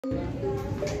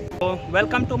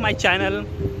Welcome to my channel.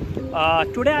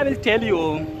 Today I will tell you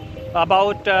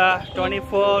about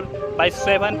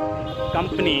 24/7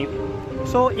 company.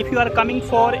 So if you are coming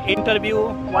for interview,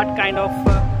 what kind of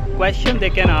question they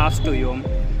can ask to you.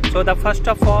 So the first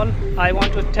of all, I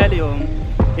want to tell you,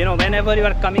 whenever you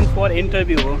are coming for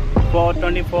interview for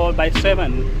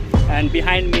 24/7, and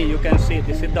behind me you can see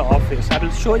this is the office. I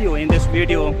will show you in this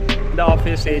video the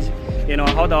office is,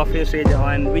 how the office is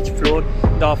and which floor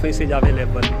the office is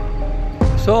available.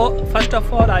 So first of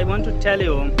all, I want to tell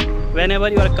you, whenever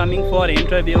you are coming for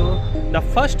interview, the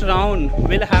first round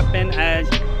will happen as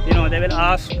they will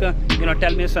ask,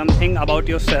 tell me something about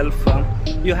yourself.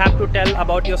 You have to tell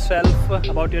about yourself,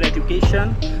 about your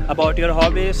education, about your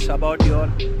hobbies, about your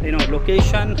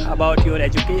location, about your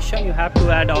education. You have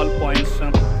to add all points,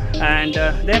 and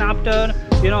then after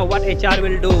what HR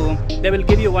will do, they will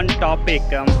give you one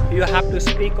topic. You have to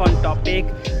speak on topic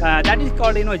that is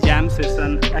called jam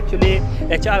session. Actually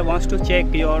HR wants to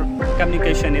check your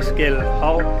communication skill,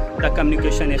 how the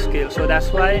communication skill. So that's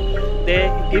why they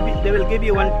will give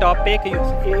you one topic.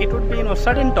 It would be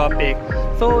certain topic,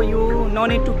 so you no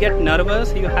need to get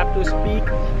nervous. You have to speak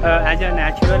as a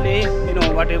naturally,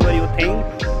 whatever you think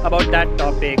about that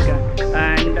topic.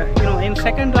 And in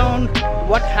second round,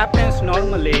 what happens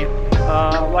normally,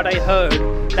 what I heard,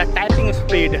 that typing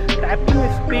speed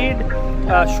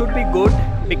should be good,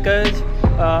 because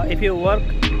if you work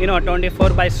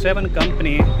 24/7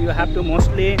 company, you have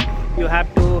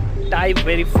to type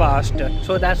very fast.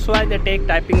 So that's why they take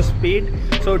typing speed.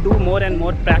 So do more and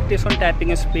more practice on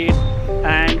typing speed.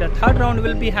 And the third round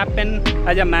will be happen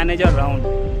as a manager round.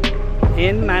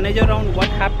 In manager round, what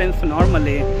happens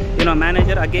normally,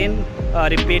 manager again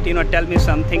repeat, tell me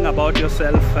something about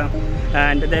yourself,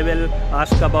 and they will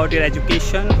ask about your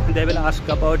education. They will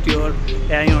ask about your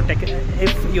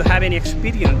if you have any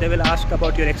experience, they will ask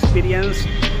about your experience.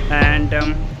 And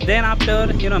then after,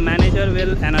 manager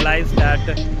will analyze that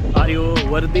are you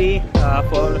worthy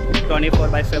for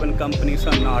 24/7 companies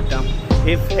or not.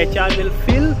 If HR will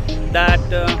feel that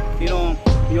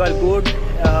you are good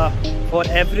for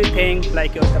everything,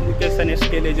 like your communication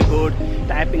skill is good,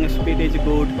 typing speed is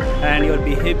good, and your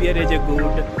behavior is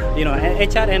good,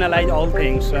 HR analyze all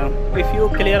things. If you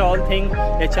clear all things,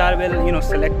 HR will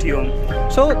select you.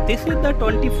 So this is the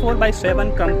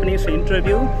 24/7 companies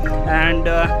interview,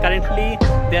 and currently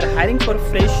they are hiring for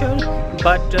fresher.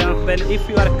 But if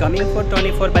you are coming for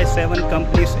 24/7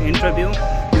 companies interview,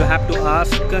 you have to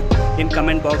ask in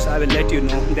comment box. I will let you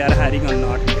know they are hiring or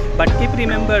not. But keep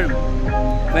remember,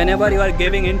 whenever you are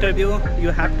giving interview,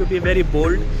 you have to be very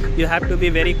bold, you have to be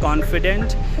very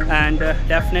confident, and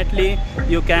definitely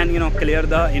you can clear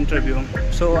the interview.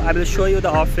 So I will show you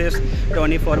the office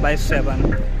 24/7.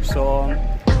 So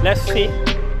let's see.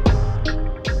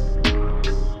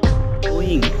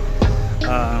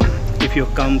 If you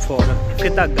come for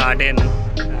the garden,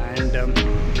 and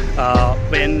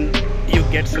when you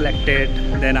get selected,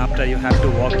 then after you have to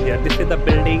walk here. This is the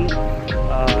building.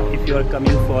 If you are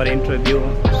coming for interview,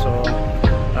 so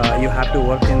you have to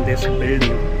work in this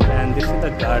building, and this is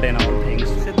the garden, all things.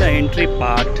 This is the entry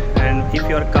part, and if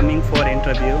you are coming for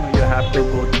interview, you have to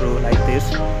go through like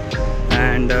this.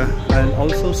 And I'll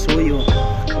also show you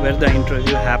where the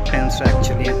interview happens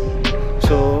actually.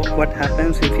 So what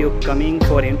happens if you're coming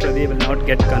for interview, will not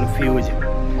get confused.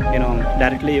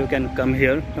 Directly you can come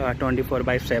here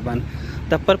 24/7.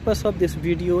 The purpose of this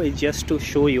video is just to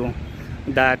show you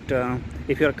that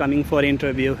if you're coming for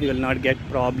interview, you will not get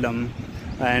problem,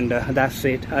 and that's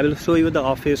it. I will show you the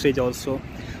office is also,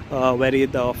 where is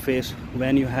the office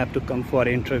when you have to come for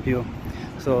interview.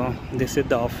 So this is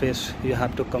the office you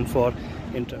have to come for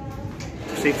interview.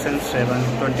 6 and 7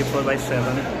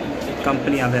 24/7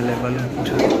 company available.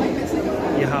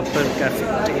 यहाँ पर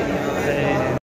cafeteria है,